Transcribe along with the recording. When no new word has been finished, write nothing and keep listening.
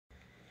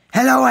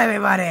Hello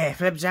everybody,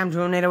 FlipJam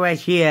Tornado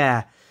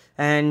here,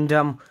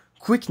 and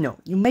quick note,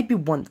 you might be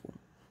wondering,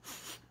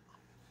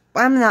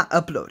 why I'm not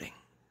uploading,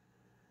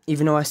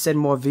 even though I said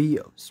more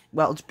videos.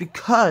 Well, it's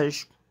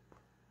because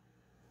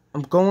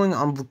I'm going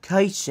on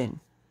vacation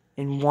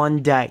in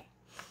one day,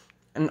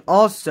 and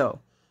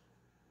also,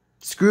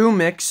 screw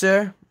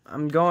Mixer,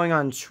 I'm going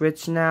on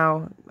Twitch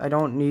now. I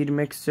don't need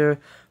Mixer,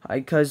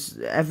 because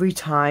every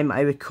time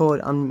I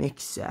record on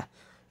Mixer,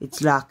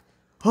 it's like,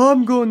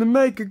 I'm going to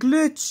make a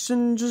glitch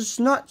and just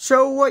not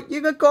show what you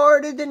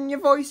recorded and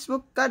your voice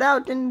will cut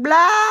out and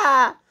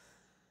blah.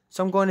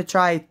 So I'm going to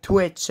try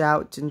Twitch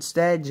out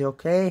instead,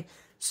 okay?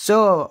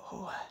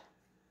 So,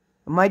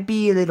 it might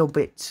be a little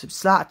bit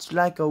slots,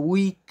 like a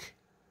week,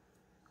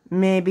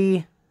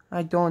 maybe.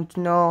 I don't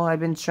know.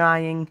 I've been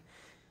trying,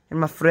 and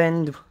my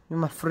friend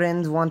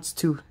wants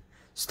to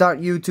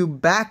start YouTube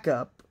back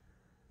up.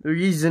 The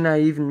reason I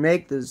even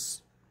make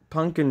this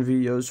pumpkin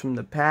videos from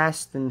the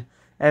past and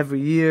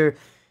every year,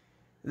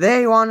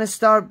 they want to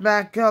start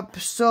back up.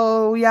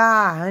 So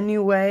yeah,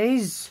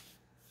 anyways,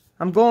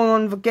 I'm going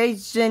on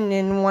vacation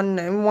in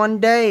one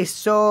day,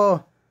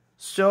 so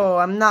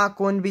I'm not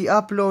going to be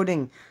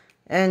uploading,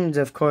 and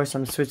of course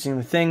I'm switching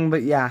the thing.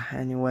 But yeah,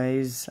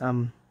 anyways,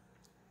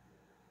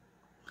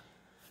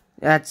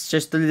 that's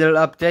just a little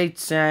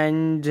updates.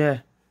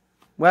 And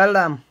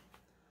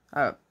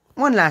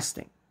one last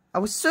thing, I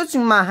was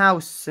searching my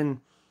house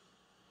in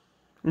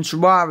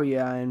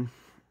Terraria, and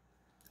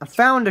I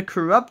found a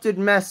corrupted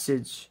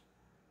message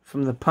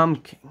from the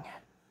pumpkin.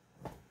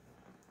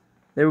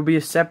 There will be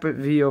a separate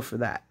video for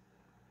that.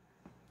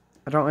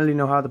 I don't really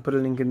know how to put a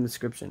link in the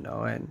description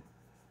though, and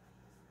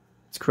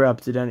it's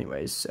corrupted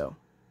anyways, so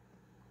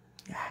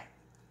yeah,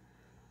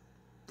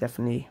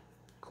 definitely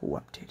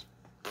corrupted.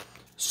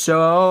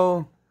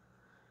 So,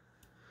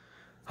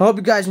 hope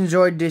you guys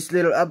enjoyed this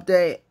little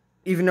update,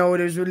 even though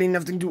there's really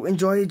nothing to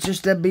enjoy. It's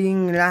just that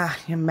being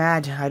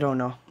mad, I don't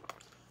know.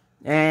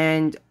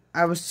 And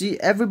I will see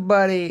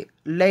everybody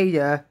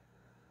later.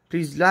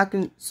 Please like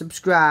and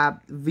subscribe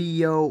the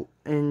video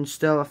and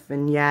stuff,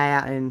 and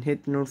yeah, and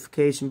hit the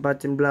notification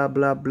button, blah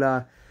blah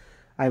blah.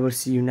 I will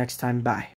see you next time. Bye.